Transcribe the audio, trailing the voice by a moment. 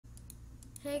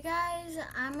Hey guys,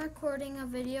 I'm recording a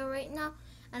video right now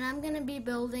and I'm going to be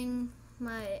building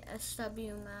my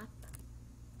SW map.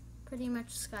 Pretty much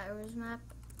Skywars map.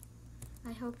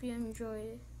 I hope you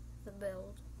enjoy the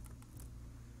build.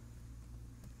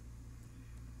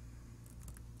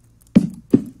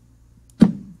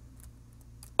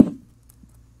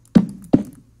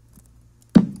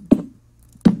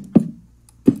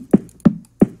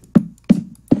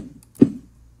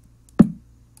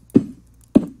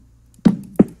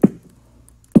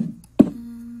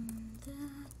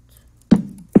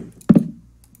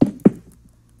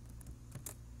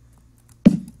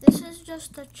 This is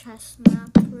just a chess map,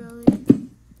 really.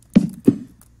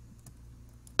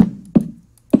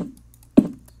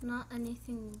 It's not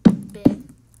anything big.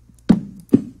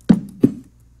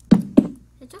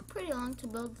 It took pretty long to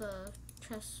build the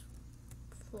chess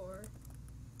floor.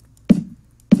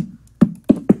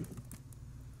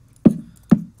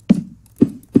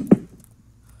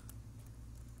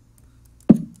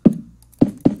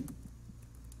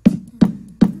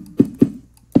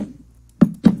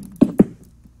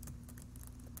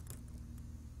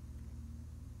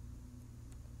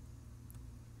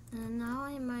 And now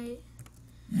I might.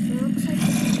 It looks like I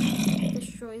can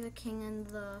destroy the king and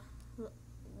the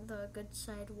good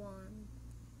side won.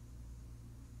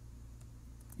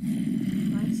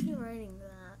 Why is he writing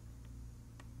that?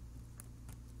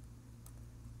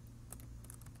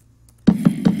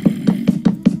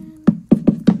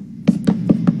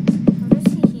 How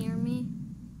does he hear me?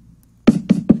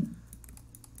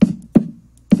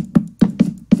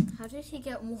 How did he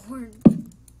get warned?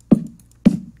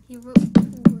 He wrote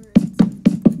 2 words.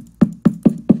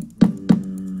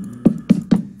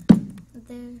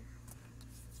 There.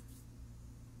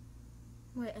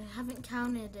 Wait, I haven't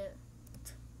counted it.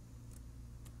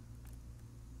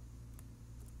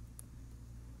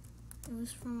 It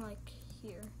was from like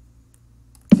here.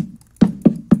 And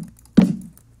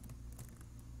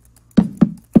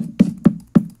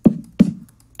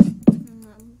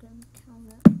I'm gonna count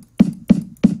it.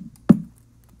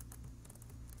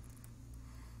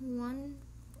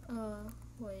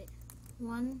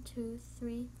 1, 2,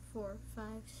 3, 4, 5,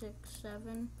 6,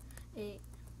 7, 8,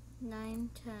 9,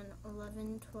 10,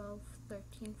 11, 12,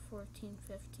 13, 14,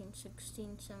 15,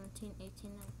 16, 17,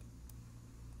 18, 19.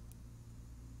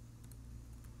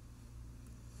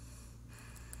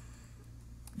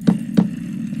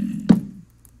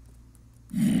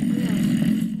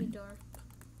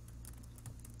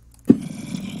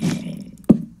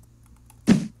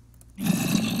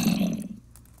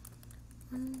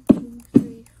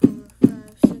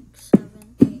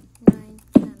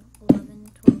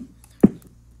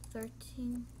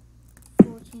 Thirteen,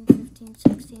 14, 15,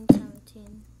 16,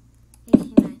 17,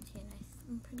 18, 19.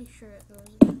 I'm pretty sure it was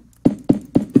that.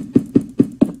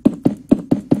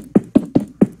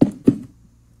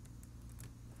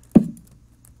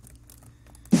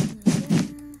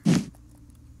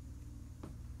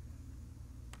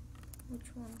 Which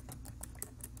one?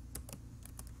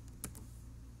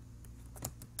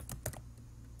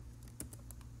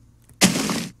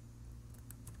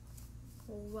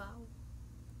 Oh, wow.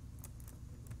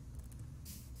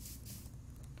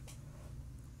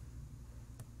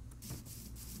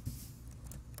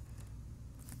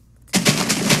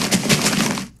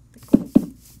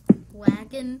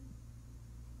 Wagon.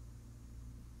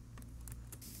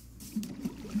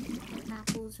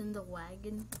 Apples in the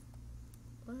wagon.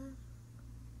 What?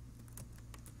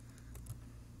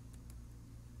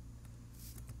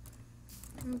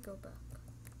 Let me go back.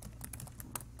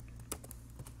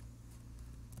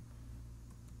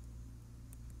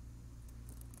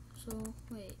 So,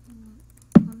 wait.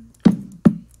 1, 2, 3, 4, 5, 6, 7, 8, 9,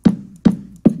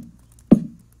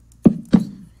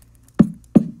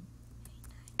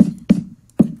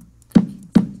 10,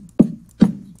 11, 12,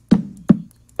 13,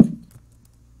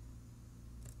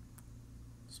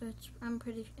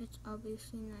 14, 15, 16, 17, 18, 19. So it's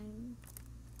obviously 9.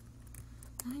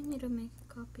 I need to make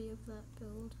a copy of that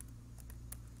build.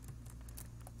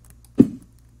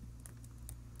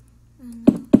 And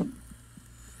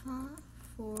now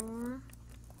 4.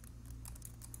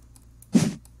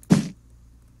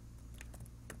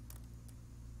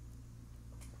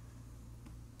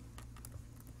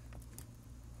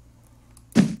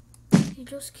 He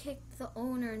just kicked the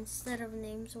owner instead of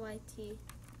names YT.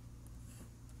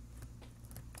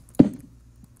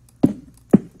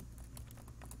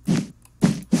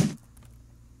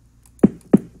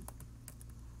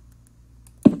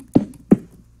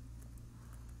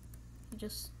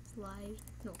 Just slide.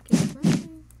 No, get right there.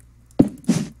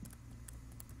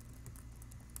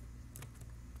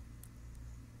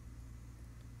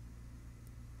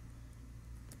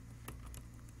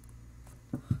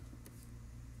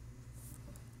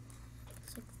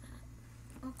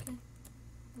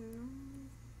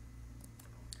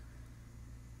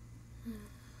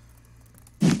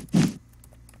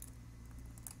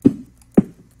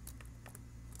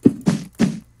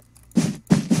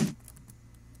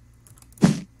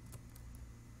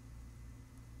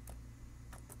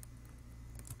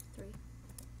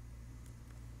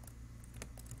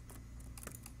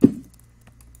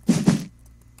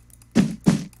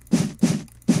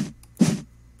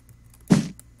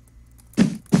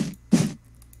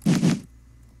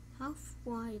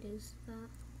 wide is that?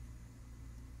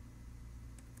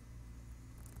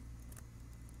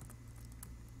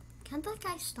 Can't that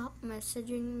guy stop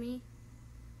messaging me?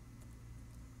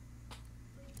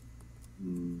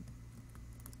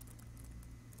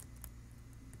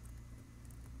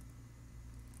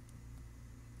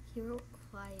 He wrote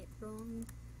quiet wrong.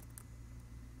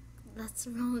 That's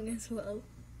wrong as well.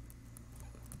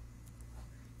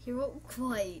 He wrote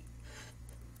quiet.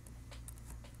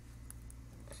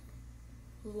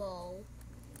 Lol.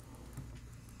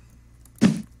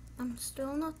 I'm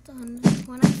still not done.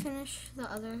 When I finish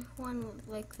the other one,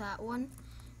 like that one,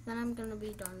 then I'm gonna be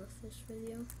done with this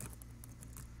video.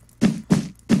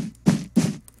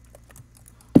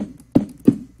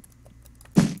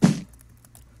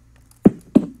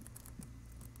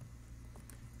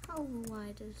 How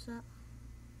wide is that?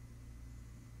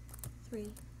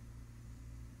 3.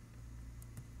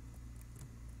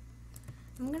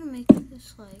 I'm gonna make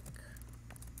this like,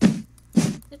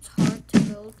 it's hard to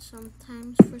build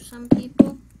sometimes for some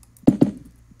people,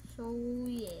 so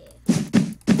yeah.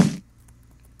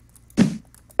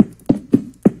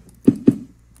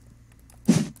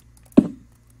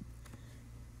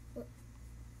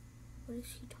 What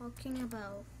is he talking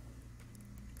about?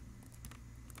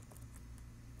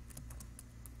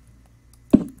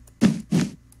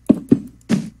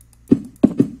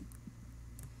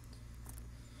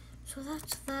 So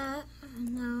that's that,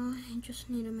 and now I just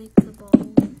need to make the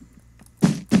ball,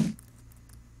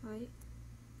 right?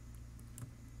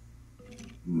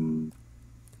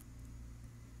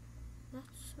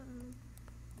 That's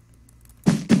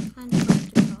kind of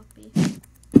hard to copy.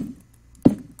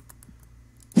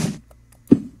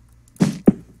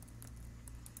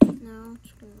 Now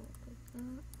it's gonna look like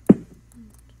that,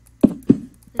 and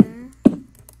there.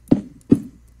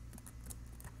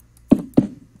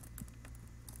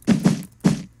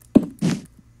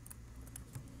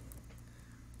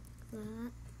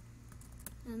 That,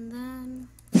 and then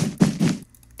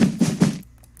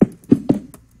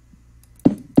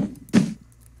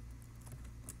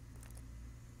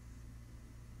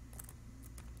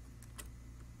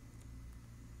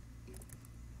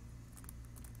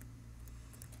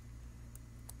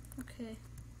okay,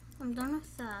 I'm done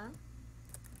with that.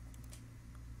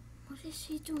 What is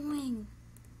he doing?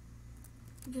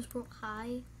 He just wrote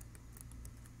hi.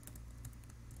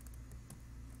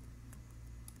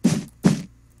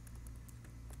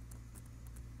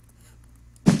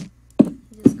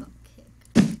 He just got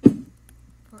kicked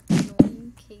for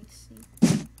annoying Casey.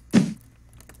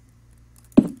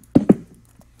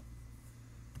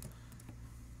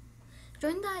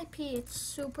 Join the IP, it's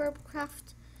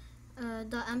Superbcraft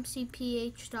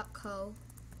 .mcph.co.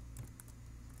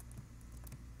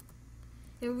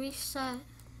 It reset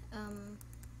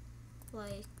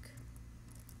like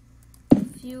a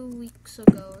few weeks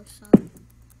ago or something.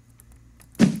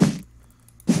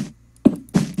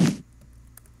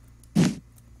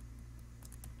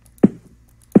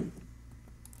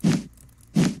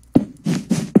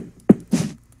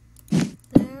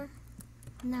 There,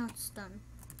 now it's done.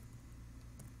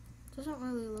 Doesn't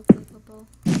really look like a bow.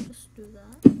 I'll just do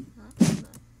that, that.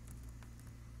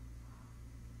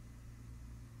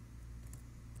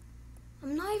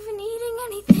 I'm not even eating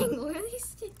anything. What are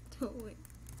these kids doing?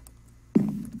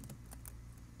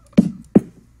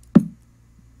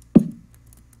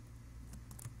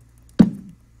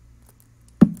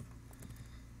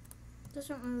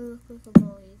 Doesn't really look like a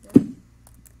bow either.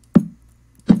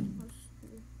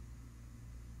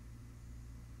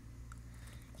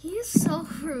 He is so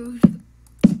rude.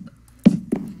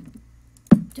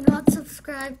 Do not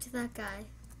subscribe to that guy.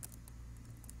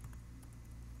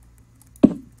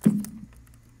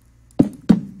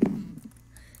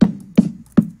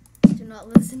 Do not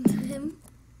listen to him.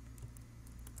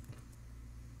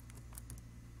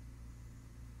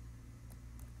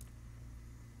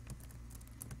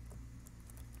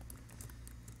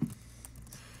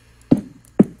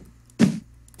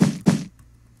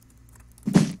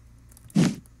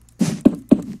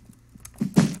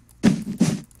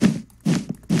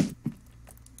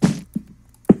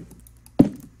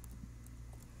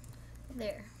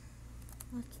 There.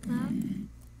 What's that?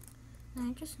 Now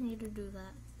I just need to do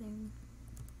that thing.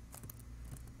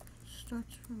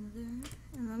 Starts from there.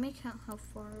 And let me count how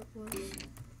far it was.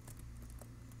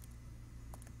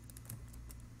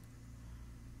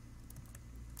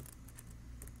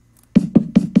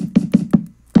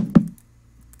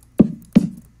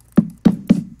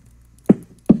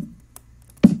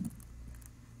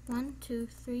 One, 2,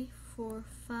 3, 4,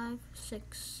 5,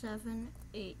 6, 7,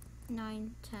 8,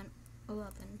 9, 10,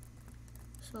 11.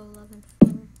 So 11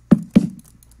 4.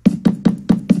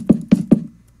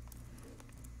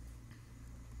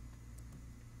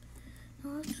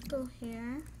 let's go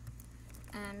here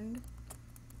and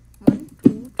 1,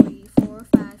 2, 3, 4,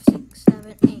 5, 6,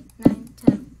 7, 8, 9,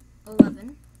 10,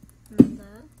 11. And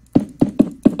that.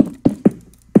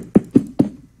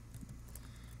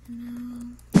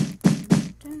 Now,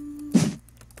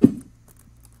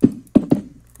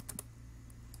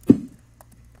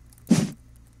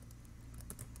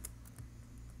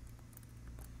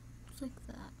 just like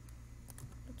that.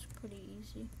 That's pretty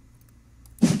easy.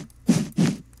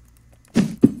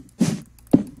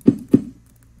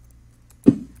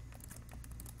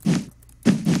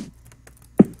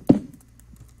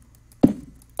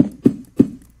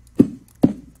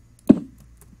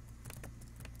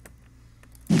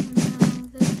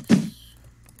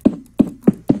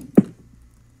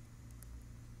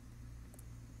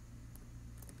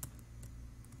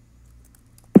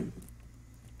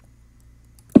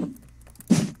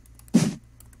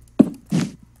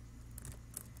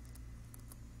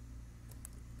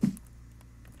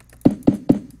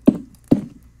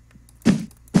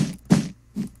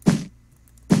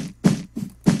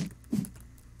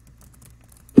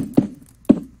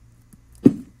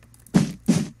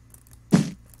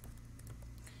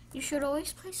 You should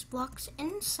always place blocks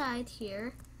inside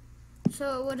here,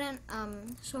 so it wouldn't,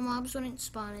 so mobs wouldn't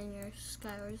spawn in your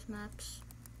Skywars maps.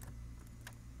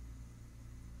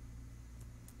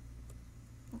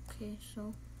 Okay,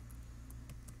 so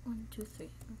 1, 2, 3.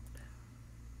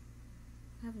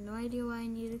 I have no idea why I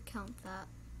need to count that.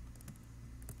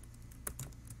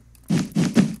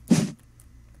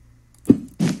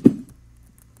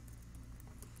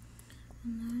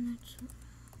 And then it's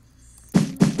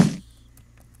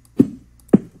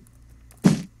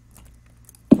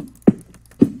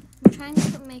trying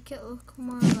to make it look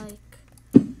more like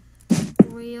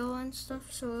real and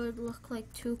stuff, so it would look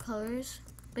like 2 colors,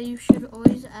 but you should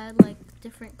always add like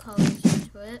different colors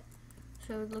into it,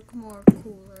 so it would look more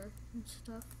cooler and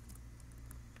stuff.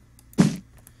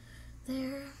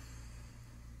 There,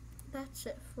 that's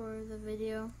it for the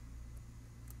video.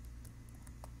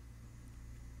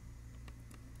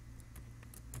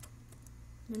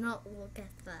 Do not look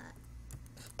at that.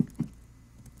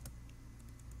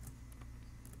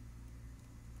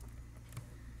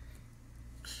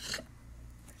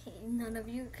 None of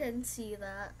you can see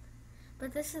that.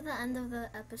 But this is the end of the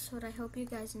episode. I hope you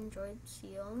guys enjoyed. See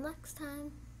you all next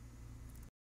time.